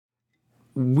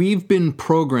we've been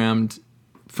programmed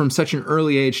from such an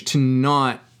early age to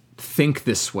not think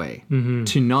this way,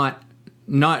 to not,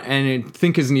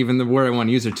 think isn't even the word I want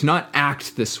to use there, to not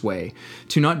act this way,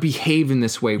 to not behave in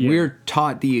this way. Yeah. We're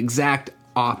taught the exact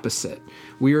opposite.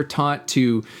 We are taught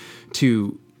to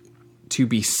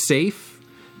be safe,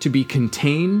 to be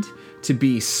contained, to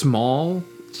be small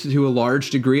to a large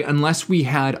degree, unless we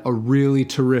had a really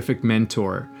terrific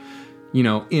mentor,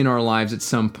 in our lives at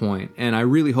some point. And I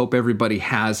really hope everybody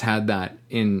has had that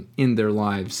in their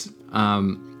lives.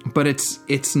 But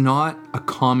it's not a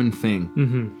common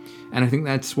thing. And I think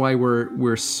that's why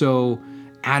we're so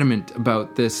adamant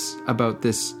about this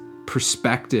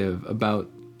perspective, about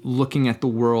looking at the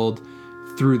world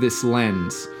through this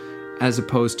lens, as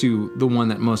opposed to the one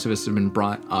that most of us have been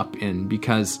brought up in,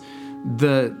 because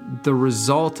the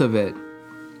result of it,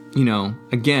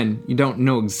 again, you don't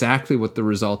know exactly what the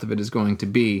result of it is going to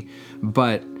be,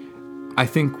 but I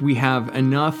think we have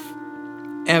enough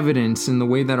evidence in the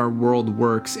way that our world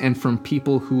works, and from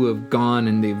people who have gone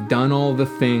and they've done all the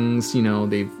things,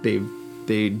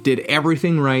 they did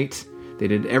everything right, they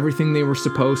did everything they were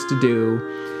supposed to do,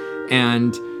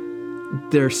 and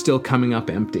they're still coming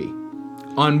up empty.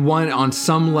 On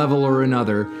some level or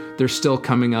another, they're still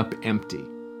coming up empty.